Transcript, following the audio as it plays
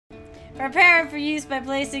Prepare it for use by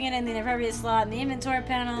placing it in the appropriate slot in the inventory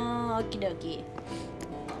panel. Okie dokie.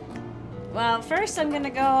 Well, first I'm gonna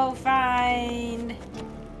go find...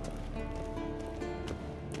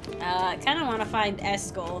 I kind of want to find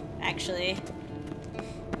Eskel, actually.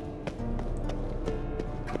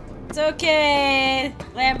 It's okay,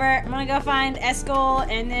 Lambert. I'm gonna go find Eskel,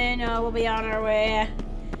 and then we'll be on our way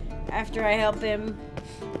after I help him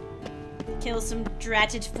kill some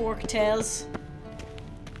dratted forktails.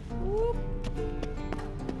 Whoop.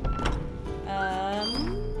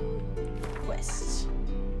 Quest.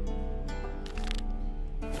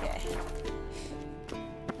 Okay.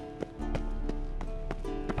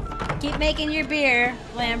 Keep making your beer,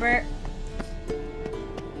 Lambert.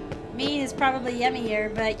 Mead is probably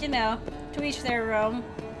yummier, but you know, to each their own.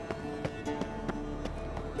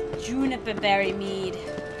 Juniper berry mead.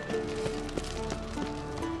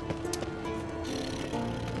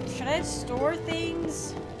 Should I store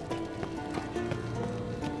things?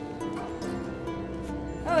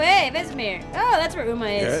 Oh, hey, Vesemir. Oh, that's where Uma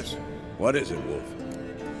is. Yes? What is it, Wolf?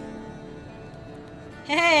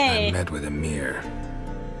 Hey! I met with Emir.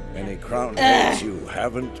 Any crown heads you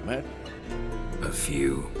haven't met? A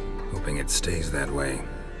few. Hoping it stays that way.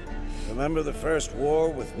 Remember the first war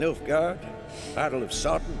with Nilfgaard? Battle of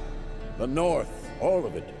Sodden? The North, all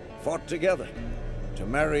of it, fought together.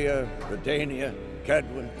 Temeria, Redania,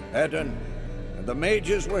 Kedwin, Edirn, and the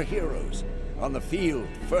mages were heroes. On the field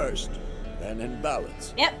first, then in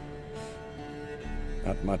ballads. Yep.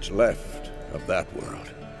 Not much left of that world.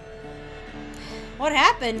 What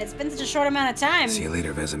happened? It's been such a short amount of time. See you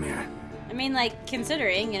later, Vesemir. I mean, like,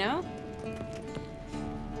 considering, you know?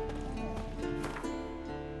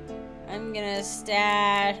 I'm gonna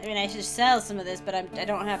stash... I mean, I should sell some of this, but I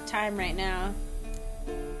don't have time right now.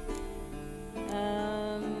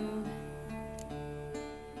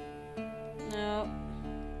 No.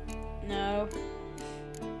 No.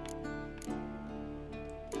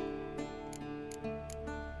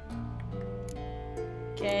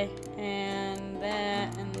 Okay, and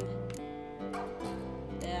that, and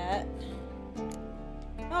that.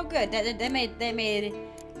 Oh, good. They made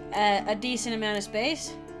a decent amount of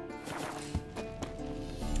space.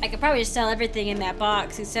 I could probably just sell everything in that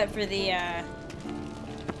box except for the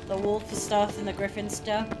wolf stuff and the griffin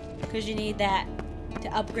stuff, because you need that to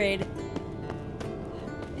upgrade.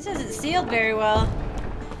 This isn't sealed very well.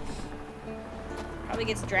 Probably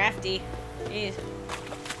gets drafty. Jeez.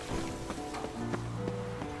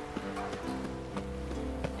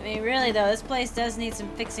 I mean, really though, this place does need some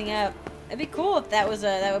fixing up. It'd be cool if that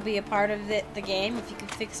would be a part of the game, if you could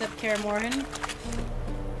fix up Kaer Morhen.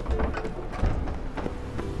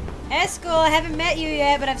 Eskel, I haven't met you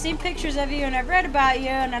yet, but I've seen pictures of you and I've read about you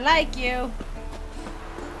and I like you.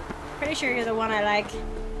 Pretty sure you're the one I like.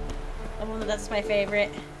 The one that's my favorite.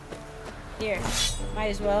 Here, might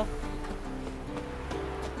as well.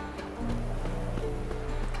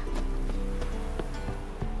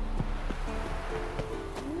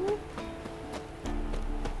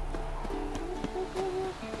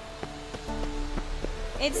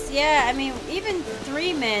 It's, yeah, I mean, even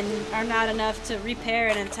 3 men are not enough to repair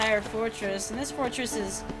an entire fortress. And this fortress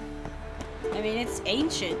is, I mean, it's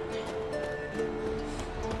ancient.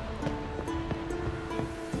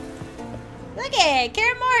 Look at it,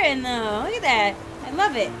 Kaer Morhen, though. Look at that. I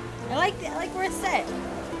love it. I like where it's set.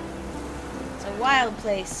 It's a wild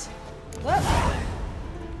place. Whoop.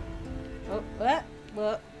 Whoop, whoop,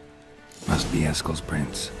 whoop. Must be Eskel's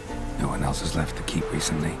prints. No one else is left to keep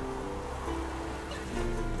recently.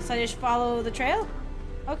 So I just follow the trail?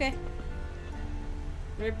 Okay.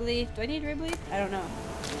 Rib leaf. Do I need rib leaf? I don't know.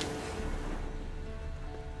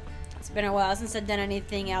 It's been a while since I've done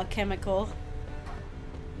anything alchemical.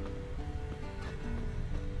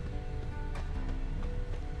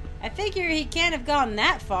 I figure he can't have gone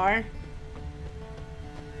that far.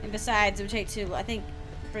 And besides, it would take too. I think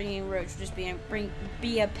bringing Roach would just be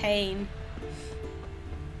a pain.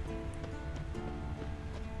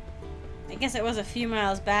 I guess it was a few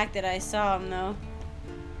miles back that I saw him, though.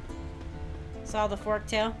 Saw the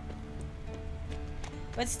forktail.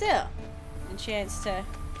 But still, a chance to...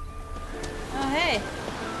 Oh, hey.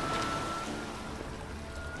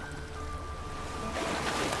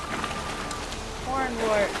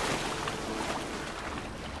 Hornwort.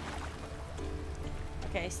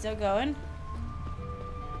 Okay, still going.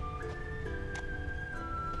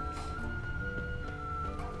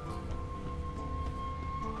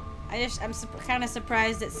 I'm kind of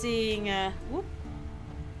surprised at seeing, whoop.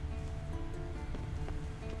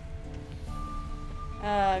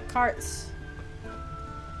 Carts.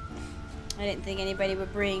 I didn't think anybody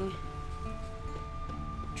would bring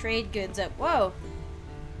trade goods up. Whoa.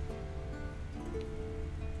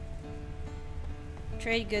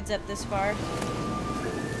 trade goods up this far.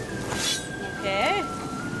 Okay.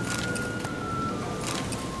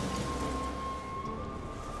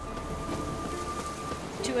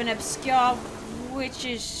 To an obscure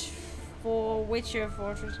Witcher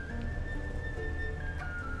fortress.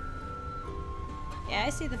 Yeah, I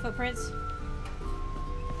see the footprints.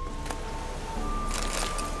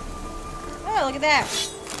 Oh, look at that.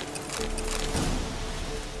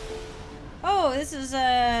 Oh, this is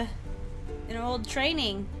an old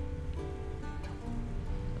training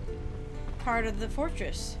part of the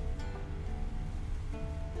fortress.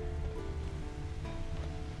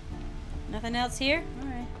 Nothing else here?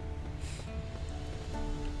 Alright.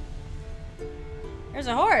 There's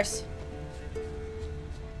a horse.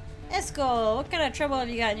 Eskel, what kind of trouble have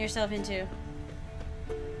you gotten yourself into?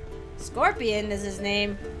 Scorpion is his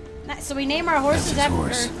name. So we name our horses That's his after...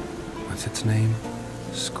 horse. What's its name?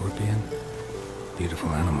 Scorpion? Beautiful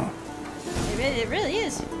animal. It really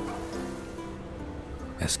is.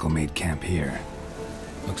 Eskel made camp here.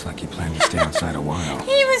 Looks like he planned to stay outside a while.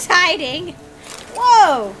 He was hiding.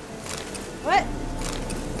 Whoa. What?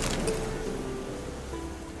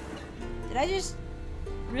 Did I just...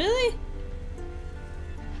 Really?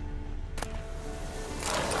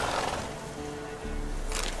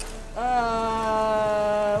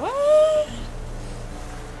 What?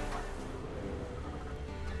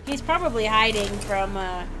 He's probably hiding from,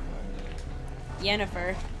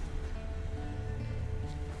 Yennefer.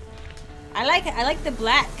 I like the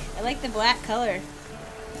black. I like the black color.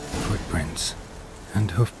 Footprints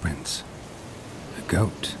and hoofprints. A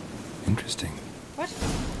goat. Interesting. What?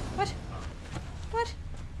 What? What?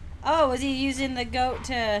 Oh, was he using the goat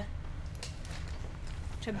to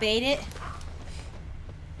bait it?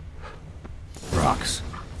 Rocks.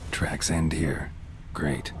 Tracks end here.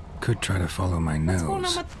 Great. Could try to follow my What's going on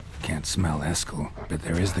nose. with... Can't smell Eskel, but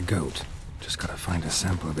there is the goat. Just gotta find a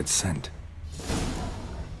sample of its scent.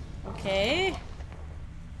 Okay.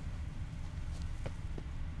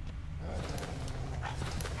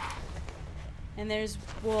 And there's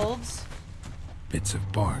wolves. Bits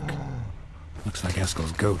of bark. Looks like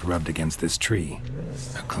Eskel's goat rubbed against this tree.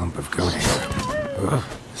 A clump of goat hair. Ugh,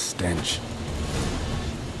 stench.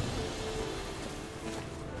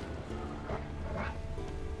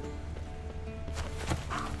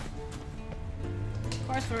 Of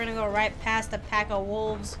course, we're gonna go right past a pack of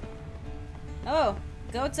wolves. Oh,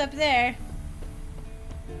 goat's up there.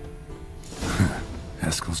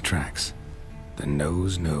 Eskel's tracks. The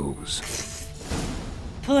nose knows.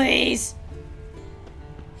 Please.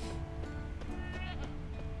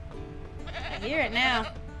 I hear it now.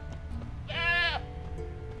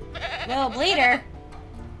 Little bleeder.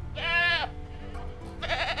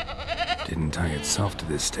 Didn't tie itself to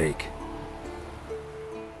this stake.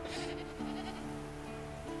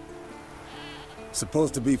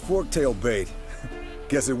 Supposed to be forktail bait.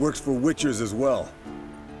 Guess it works for witchers as well.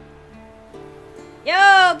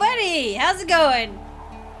 Yo, buddy, how's it going?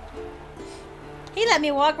 He let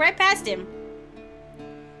me walk right past him.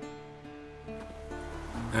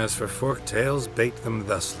 As for forked tails, bait them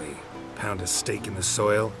thusly. Pound a stake in the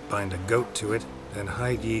soil, bind a goat to it, then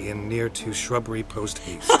hide ye in near to shrubbery post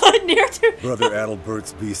haste. Near to... Brother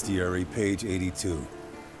Adalbert's Bestiary, page 82.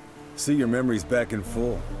 See, your memory's back in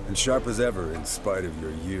full, and sharp as ever, in spite of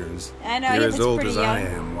your years. I know, You're he as looks old pretty as young. I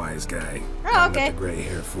am, wise guy. Oh, Don't okay. let the gray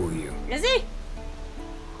hair fool you. Is he?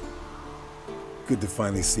 Good to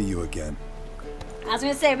finally see you again. I was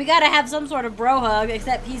gonna say, we gotta have some sort of bro hug,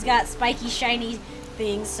 except he's got spiky, shiny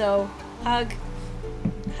things, so hug,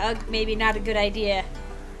 maybe not a good idea.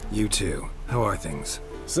 You too. How are things?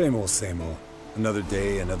 Same old, same old. Another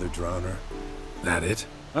day, another drowner. That it?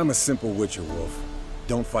 I'm a simple witcher wolf.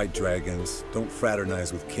 Don't fight dragons, don't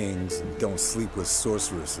fraternize with kings, and don't sleep with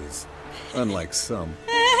sorceresses. Unlike some.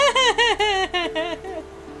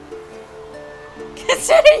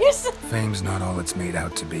 Consider yourself... Fame's not all it's made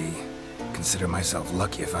out to be. Consider myself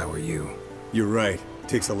lucky if I were you. You're right.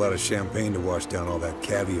 Takes a lot of champagne to wash down all that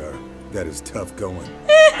caviar. That is tough going.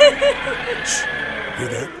 Shh. Hear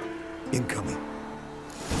that? Incoming.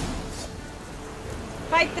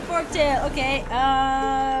 Fight the forktail. Okay,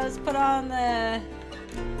 let's put on the...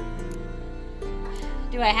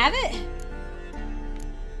 Do I have it?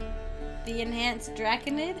 The enhanced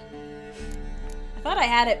Draconid? I thought I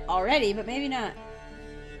had it already, but maybe not.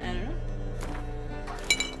 I don't know.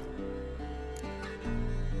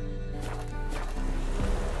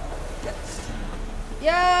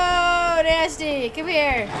 Yo, Nasty, come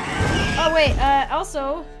here. Oh wait,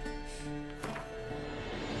 also,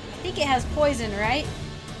 I think it has poison, right?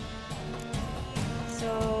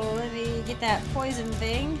 So let me get that poison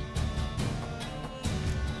thing.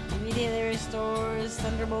 Immediately restores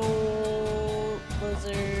Thunderbolt,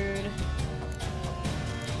 Blizzard.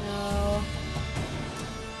 No.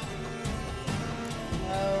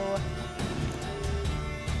 No.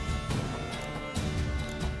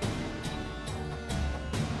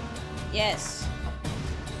 Yes.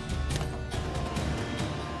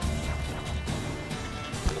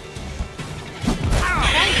 I'm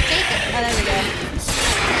trying to take it. Oh, there we go.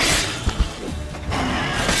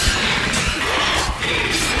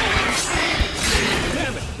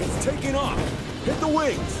 Damn it! It's taking off! Hit the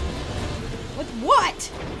wings! With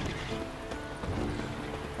what?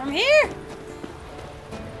 From here?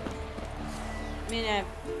 I mean,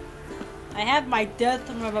 I have my death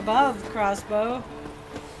from above crossbow.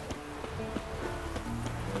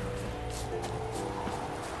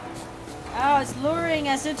 Oh, it's luring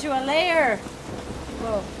us into a lair.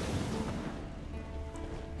 Whoa.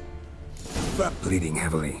 Bleeding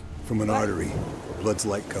heavily. From an artery. Blood's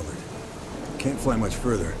light colored. Can't fly much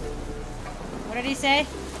further. What did he say?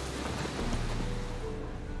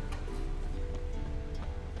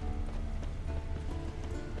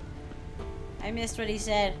 I missed what he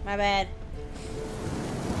said. My bad.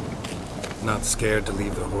 Not scared to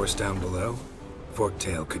leave the horse down below?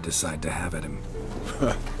 Forktail could decide to have at him.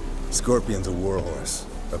 Scorpion's a warhorse.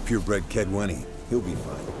 A purebred Kedwenny. He'll be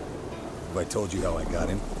fine. Have I told you how I got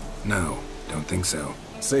him? No, don't think so.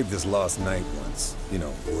 Saved his lost knight once. You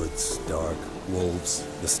know, woods, dark, wolves,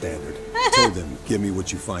 the standard. Told him, give me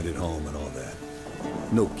what you find at home and all that.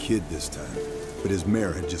 No kid this time, but his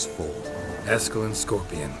mare had just foaled. Eskel and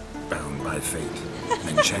Scorpion, bound by fate.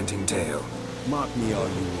 An enchanting tale. Mock me all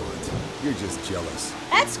you want. You're just jealous.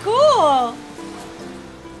 That's cool.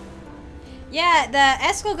 Yeah, the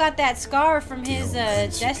Eskel got that scar from his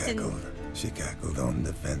destiny. She cackled on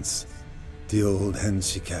the fence. The old hen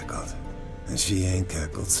she cackled, and she ain't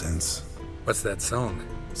cackled since. What's that song?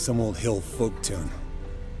 Some old hill folk tune.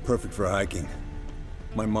 Perfect for hiking.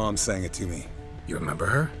 My mom sang it to me. You remember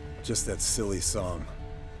her? Just that silly song.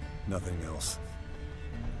 Nothing else.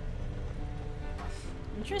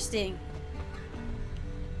 Interesting.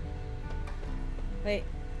 Wait,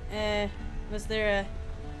 was there a...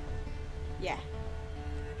 Yeah.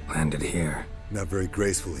 Landed here. Not very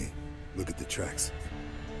gracefully. Look at the tracks.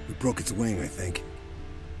 We broke its wing, I think.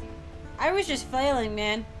 I was just flailing,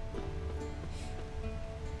 man.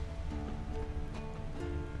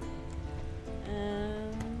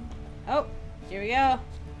 Oh, here we go.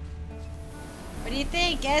 What do you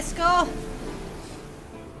think, Eskel?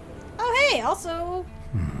 Oh, hey, also...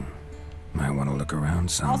 Might want to look around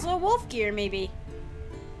some. Also wolf gear, maybe.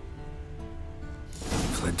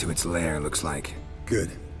 Fled to its lair, looks like.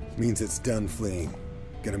 Good. Means it's done fleeing.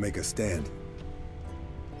 Gonna make a stand.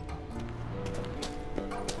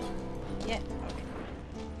 Yeah, okay.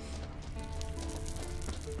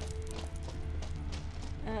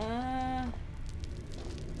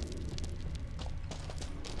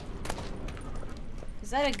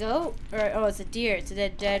 Is that a goat? Or, oh, it's a deer. It's a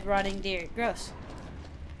dead, rotting deer. Gross.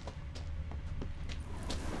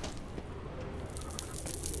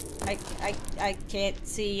 I can't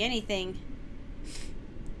see anything.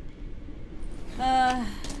 That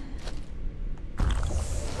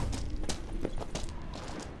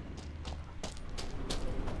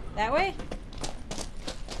way?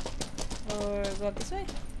 Or go up this way?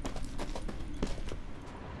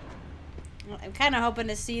 Well, I'm kind of hoping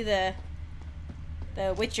to see the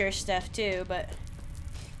Witcher stuff too, but...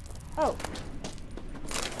 Oh.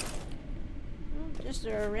 Just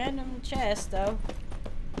a random chest, though.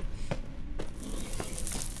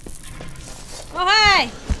 Oh, hi!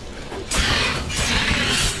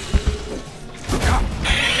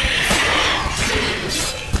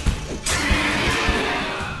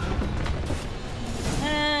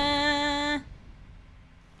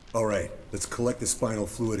 All right, let's collect the spinal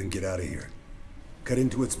fluid and get out of here. Cut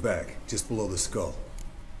into its back, just below the skull.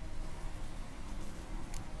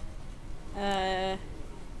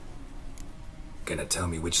 Gonna tell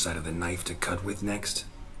me which side of the knife to cut with next?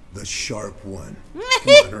 The sharp one. Come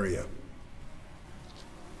on, hurry up.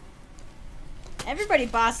 Everybody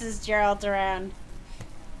bosses Geralt around.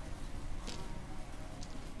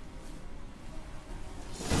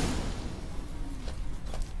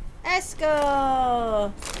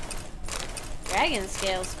 Eskel! Dragon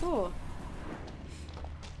scales, cool.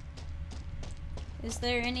 Is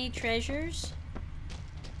there any treasures?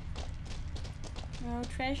 No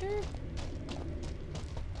treasure?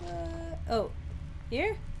 Oh,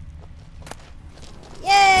 here?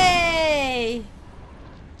 Yay!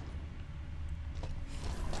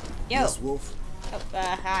 Yo. Yes, Wolf. Oh,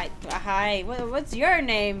 hi. Hi. What's your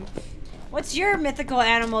name? What's your mythical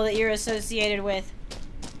animal that you're associated with?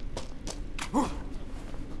 Oh,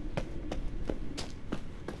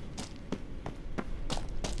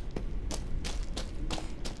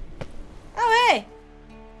 hey!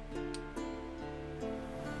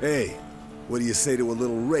 Hey, what do you say to a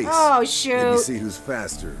little race? Oh, Let me shoot. see who's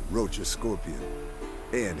faster, Roach or Scorpion.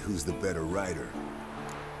 And who's the better rider.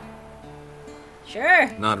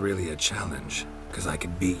 Sure. Not really a challenge, because I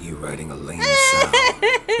could beat you riding a lame sow.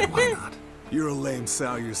 But why not? You're a lame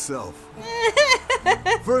sow yourself.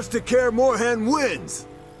 First to Care Moorhen wins!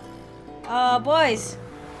 Boys.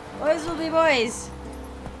 Boys will be boys.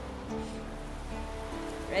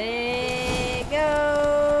 Ready,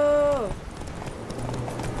 go!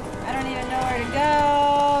 I don't even know where to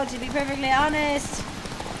go, to be perfectly honest.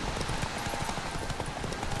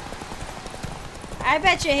 I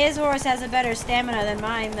bet you his horse has a better stamina than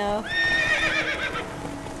mine, though.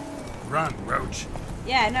 Run, Roach.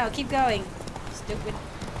 Yeah, no, keep going. Stupid.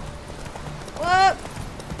 Whoa!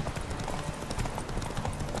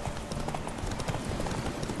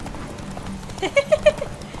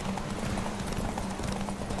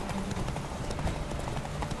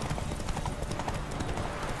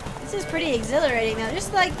 This is pretty exhilarating, though.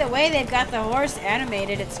 Just like the way they've got the horse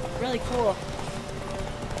animated, it's really cool.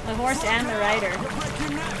 The horse and the rider.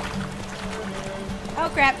 Oh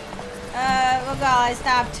crap. Oh god, I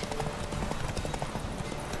stopped.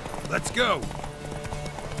 Let's go.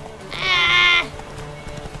 Ah!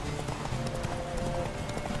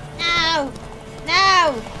 No!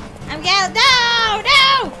 No! I'm going. No!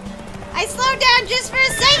 No! I slowed down just for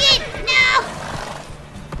a second! No!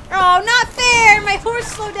 Oh, not fair! My horse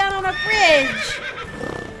slowed down on a bridge!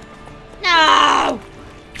 No!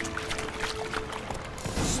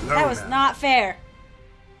 That was not fair.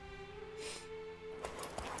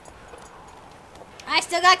 I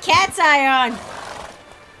still got cat's eye on.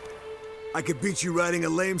 I could beat you riding a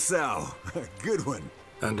lame sow. Good one.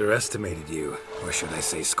 Underestimated you, or should I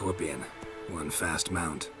say Scorpion. One fast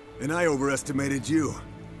mount. And I overestimated you.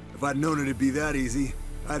 If I'd known it'd be that easy,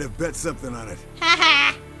 I'd have bet something on it.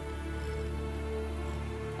 Haha.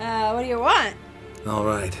 What do you want? All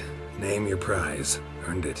right, name your prize.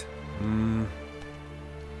 Earned it.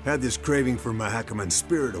 Had this craving for Mahakaman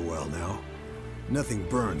spirit a while now. Nothing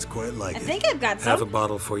burns quite like I it. think I've got some. Have a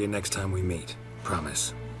bottle for you next time we meet.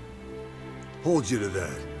 Promise. Hold you to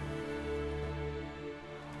that.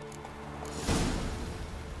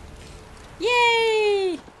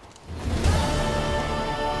 Yay!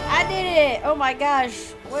 I did it! Oh my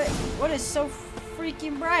gosh. What is so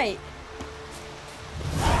freaking bright?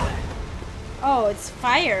 Oh, it's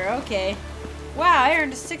fire. Okay. Wow, I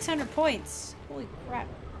earned 600 points. Holy crap.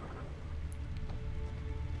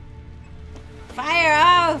 Fire!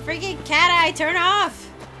 Oh, freaking cat eye, turn off!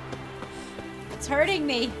 It's hurting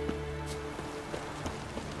me.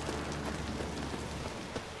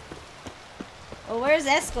 Well, where's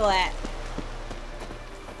Eskel at?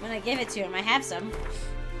 I'm gonna give it to him. I have some.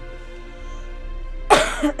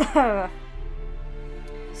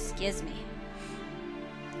 Excuse me.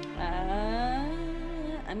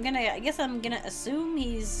 I guess I'm gonna assume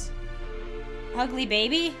he's Ugly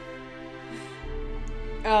Baby.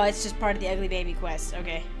 Oh, it's just part of the Ugly Baby quest.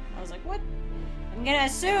 Okay. I was like, what? I'm gonna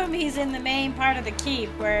assume he's in the main part of the keep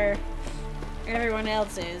where everyone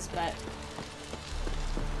else is, but...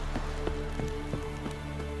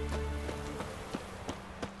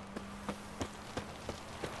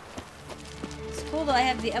 It's cool that I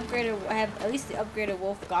have the upgraded, I have at least the upgraded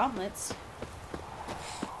wolf gauntlets.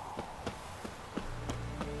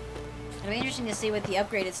 It'll be interesting to see what the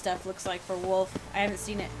upgraded stuff looks like for wolf. I haven't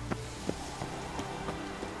seen it.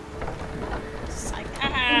 It's like,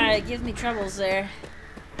 it gives me troubles there.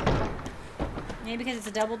 Maybe because it's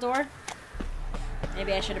a double door?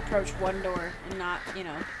 Maybe I should approach one door and not, you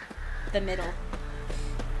know, the middle.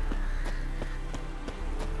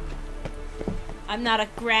 I'm not a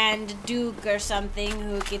Grand Duke or something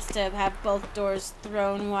who gets to have both doors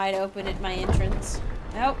thrown wide open at my entrance.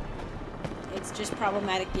 Nope. It's just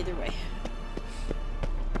problematic either way.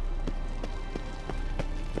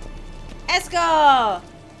 Eskel!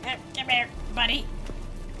 Come here, buddy.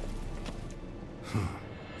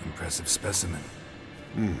 Impressive specimen.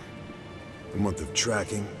 A month of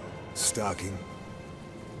tracking, stalking.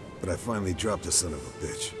 But I finally dropped a son of a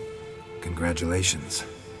bitch. Congratulations.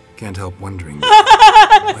 Can't help wondering,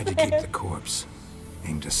 why'd you keep the corpse?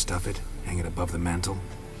 Aim to stuff it? Hang it above the mantle?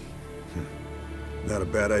 Not a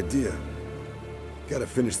bad idea. Gotta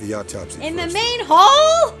finish the autopsy In first. the main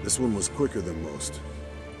hall? This one was quicker than most.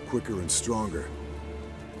 Quicker and stronger.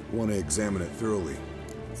 Want to examine it thoroughly.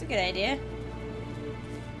 That's a good idea.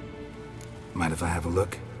 Mind if I have a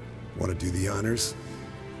look? Want to do the honors?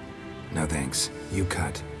 No thanks. You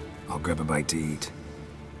cut. I'll grab a bite to eat.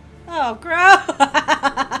 Oh, gross!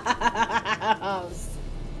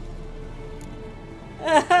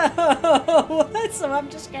 So I'm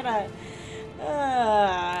just gonna...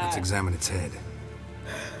 Let's examine its head.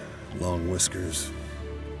 Long whiskers,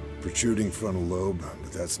 protruding frontal lobe,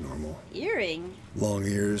 but that's normal. Earring? Long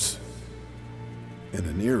ears, and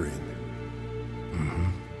an earring.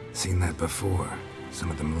 Mm-hmm. Seen that before. Some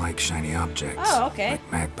of them like shiny objects. Oh, okay.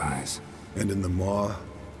 Like magpies. And in the maw,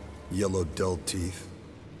 yellow dull teeth.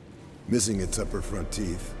 Missing its upper front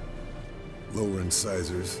teeth. Lower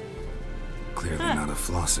incisors. Clearly not a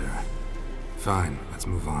flosser. Fine, let's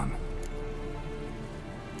move on.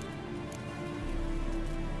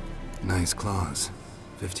 Nice claws.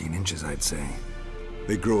 15 inches, I'd say.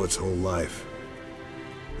 They grow its whole life.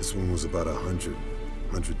 This one was about 100,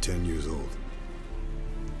 110 years old.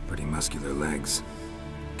 Pretty muscular legs.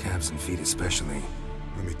 Calves and feet especially.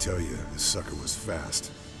 Let me tell you, this sucker was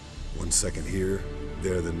fast. 1 second here,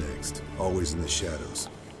 there the next. Always in the shadows.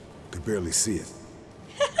 Could barely see it.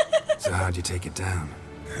 So how'd you take it down?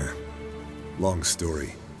 Long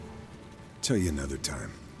story. Tell you another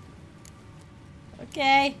time.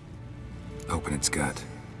 Okay. Open its gut.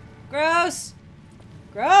 Gross!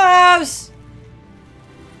 Gross!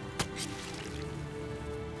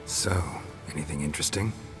 So, anything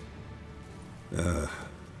interesting?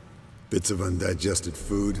 Bits of undigested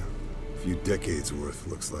food. A few decades worth,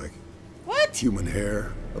 looks like. What? Human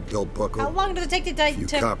hair, a belt buckle. How long does it take A few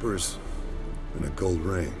coppers, and a gold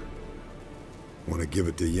ring. Want to give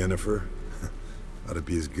it to Yennefer? Ought to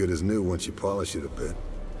be as good as new once you polish it a bit.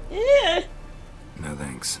 Yeah. No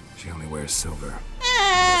thanks. She only wears silver.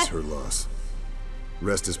 That's her loss.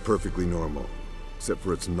 Rest is perfectly normal, except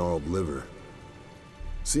for its gnarled liver.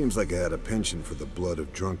 Seems like I had a penchant for the blood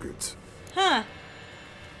of drunkards. Huh.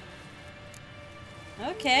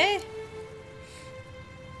 Okay.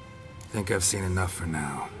 Think I've seen enough for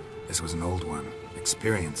now. This was an old one.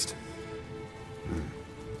 Experienced.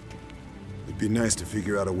 It'd be nice to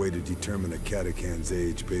figure out a way to determine a catacan's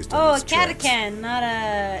age based on Oh, a its tracks. catacan, not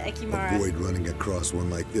a Ekimara. Avoid running across one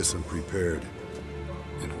like this unprepared.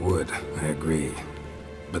 It would, I agree.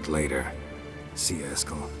 But later. See ya,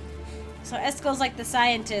 Eskel. So Eskel's like the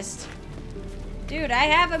scientist. Dude, I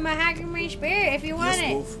have a mahogany spear if you want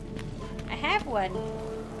Yes, it. Wolf? I have one.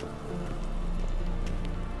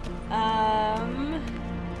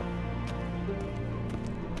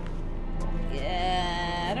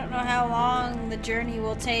 Yeah, I don't know how long the journey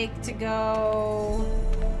will take to go.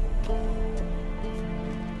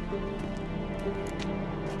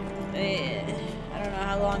 I don't know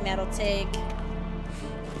how long that'll take.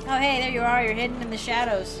 Oh, hey, there you are. You're hidden in the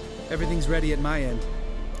shadows. Everything's ready at my end.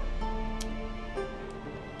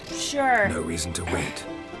 Sure. No reason to wait.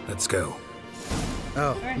 Let's go.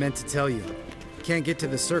 Oh, meant to tell you. Can't get to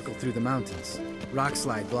the circle through the mountains.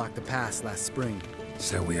 Rockslide blocked the pass last spring.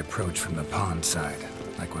 So we approach from the pond side,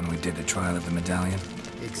 like when we did the trial of the medallion?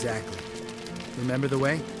 Exactly. Remember the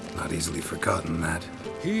way? Not easily forgotten, that.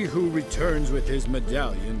 He who returns with his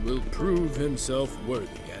medallion will prove himself worthy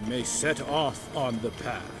and may set off on the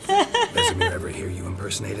path. Vesemir ever hear you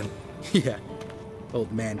impersonate him? Yeah.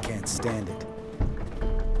 Old man can't stand it.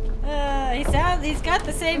 He's got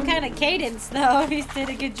the same kind of cadence, though. He's did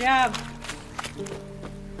a good job.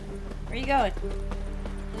 Where are you going?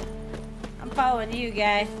 I'm following you,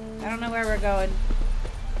 guy. I don't know where we're going.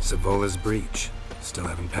 Savola's breach. Still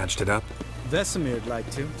haven't patched it up? Vesemir'd like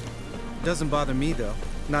to. Doesn't bother me, though.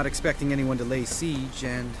 Not expecting anyone to lay siege,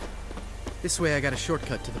 and this way I got a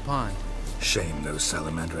shortcut to the pond. Shame those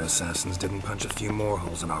Salamander assassins didn't punch a few more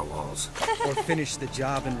holes in our walls. Or finish the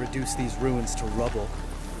job and reduce these ruins to rubble.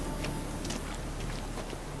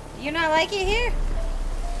 You not like it here?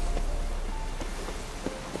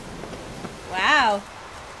 Wow.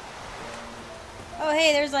 Oh,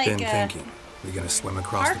 hey, there's like Been thinking. We gonna swim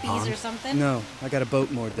across the harpies pond? or something. No, I got a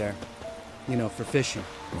boat moored there. You know, for fishing.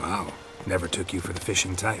 Wow. Never took you for the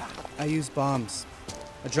fishing type. I use bombs.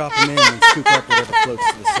 I drop them in and scoop up whatever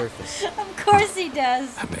floats to the surface. Of course he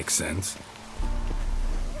does. That makes sense.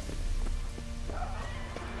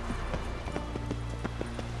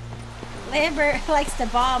 Lambert likes to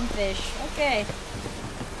bomb fish. Okay.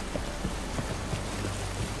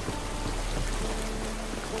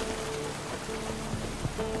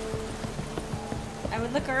 I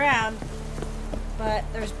would look around, but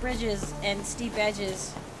there's bridges and steep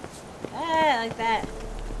edges. Ah, like that.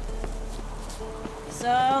 So,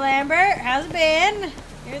 Lambert, how's it been?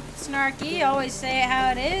 You're snarky, always say it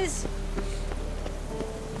how it is.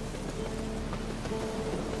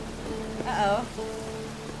 Uh-oh.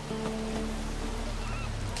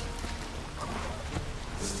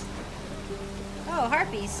 Oh,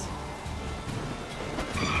 harpies.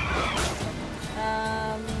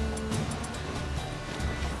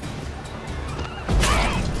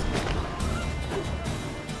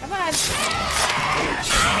 Come on.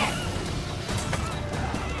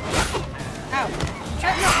 Ow. I'm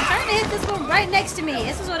trying to hit this one right next to me.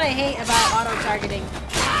 This is what I hate about auto-targeting.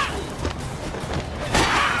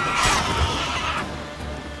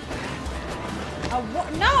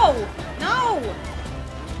 No! No!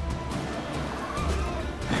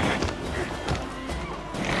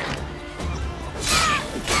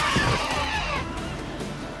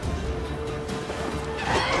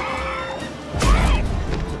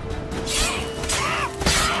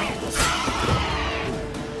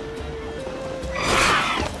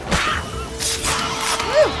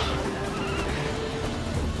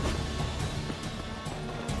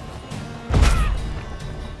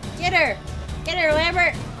 Get her! Get her,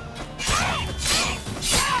 Lambert!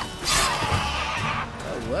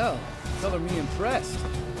 Oh, well. Color me impressed.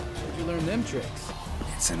 Where'd you learn them tricks?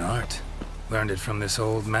 It's an art. Learned it from this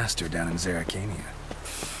old master down in Zeracania.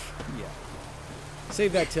 Yeah.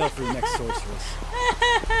 Save that tale for your next sorceress.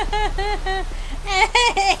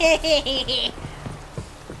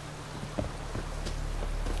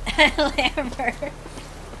 Lambert.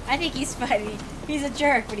 I think he's funny. He's a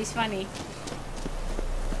jerk, but he's funny.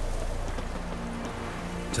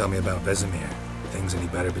 Tell me about Vesemir. Things any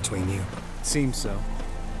better between you? Seems so.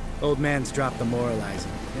 Old man's dropped the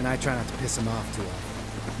moralizing, and I try not to piss him off too often.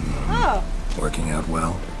 Oh. Working out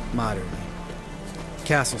well? Moderately.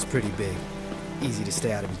 Castle's pretty big. Easy to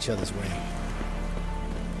stay out of each other's way.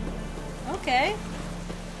 Okay.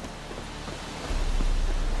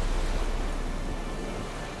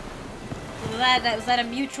 Was that a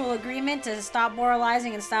mutual agreement to stop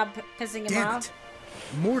moralizing and stop pissing him Damn off? it!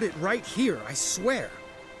 Moored it right here, I swear.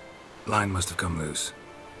 Line must have come loose.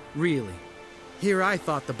 Really? Here I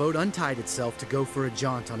thought the boat untied itself to go for a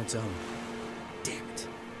jaunt on its own. Damn it.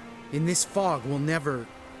 In this fog, we'll never...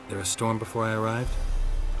 There a storm before I arrived?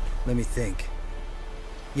 Let me think.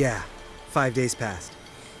 Yeah, 5 days passed.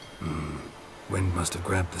 Wind must have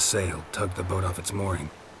grabbed the sail, tugged the boat off its mooring.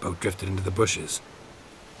 Boat drifted into the bushes.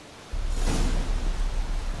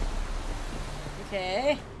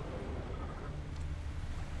 Okay.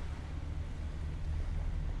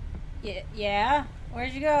 Yeah?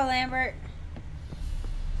 Where'd you go, Lambert?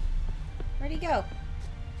 Where'd he go?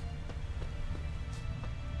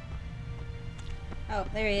 Oh,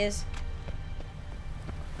 there he is.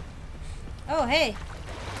 Oh, hey.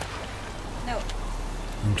 No.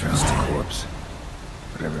 Interesting corpse.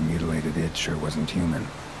 Whatever mutilated it sure wasn't human.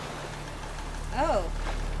 Oh.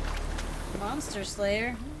 Monster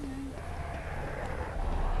Slayer.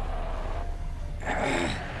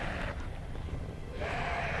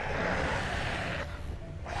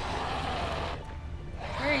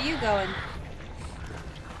 Where are you going?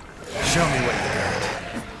 Show me what you got.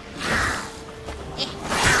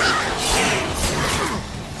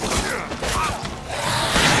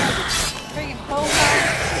 Friggin' bulldog.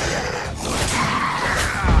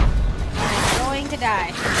 I'm going to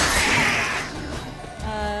die.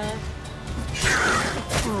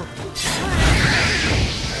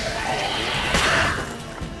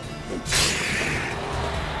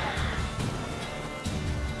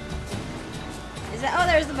 Is that? Oh,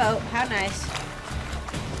 there's the boat. How nice.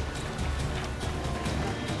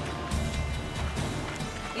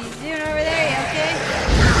 What you doing over there? You okay?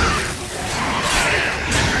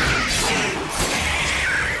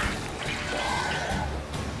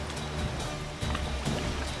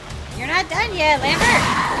 You're not done yet, Lambert.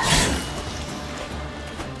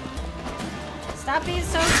 Stop being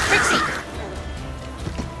so tricksy.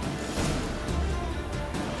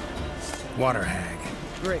 Water hag.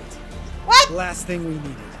 Great. What? Last thing we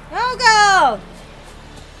needed. Oh, go!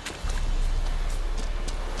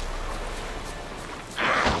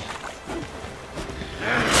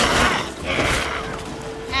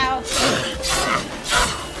 Ow.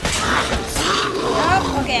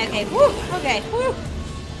 Oh, okay, okay. Woo, okay, woo.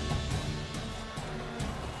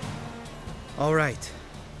 All right.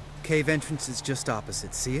 Cave entrance is just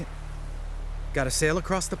opposite, see it? Gotta sail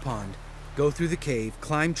across the pond, go through the cave,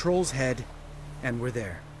 climb Troll's Head, and we're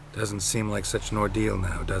there. Doesn't seem like such an ordeal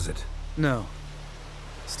now, does it? No.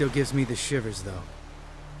 Still gives me the shivers, though.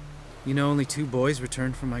 You know only 2 boys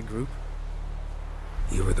returned from my group?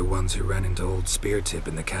 You were the ones who ran into old Speartip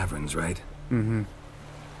in the caverns, right? Mm-hmm.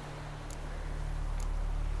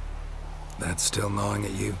 That's still gnawing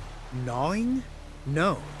at you? Gnawing?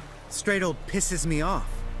 No. Straight old pisses me off.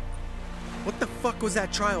 What the fuck was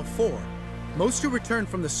that trial for? Most who returned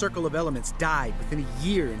from the Circle of Elements died within a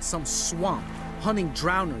year in some swamp, hunting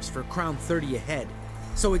drowners for a crown 30 a head.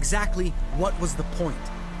 So exactly what was the point?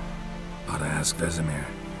 Ought to ask Vesemir.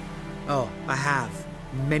 Oh, I have.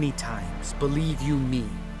 Many times. Believe you me.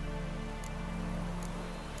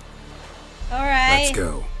 Alright. Let's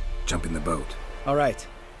go. Jump in the boat. Alright.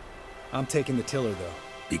 I'm taking the tiller, though.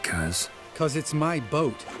 Because? 'Cause it's my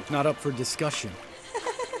boat, not up for discussion.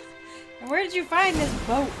 Where did you find this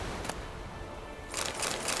boat?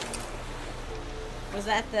 Was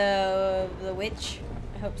that the witch?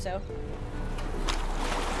 I hope so.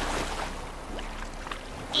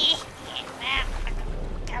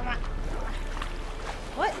 Come on.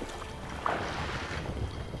 What?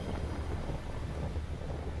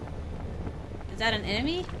 Is that an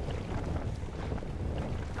enemy?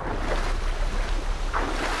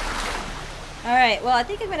 Alright, well I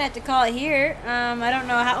think I'm gonna have to call it here. I don't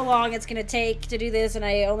know how long it's gonna take to do this, and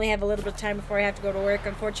I only have a little bit of time before I have to go to work,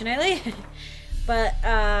 unfortunately. But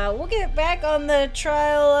we'll get back on the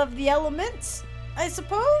trial of the elements, I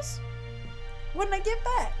suppose, when I get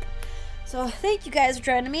back. So thank you guys for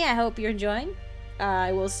joining me. I hope you're enjoying.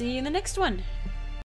 I will see you in the next one.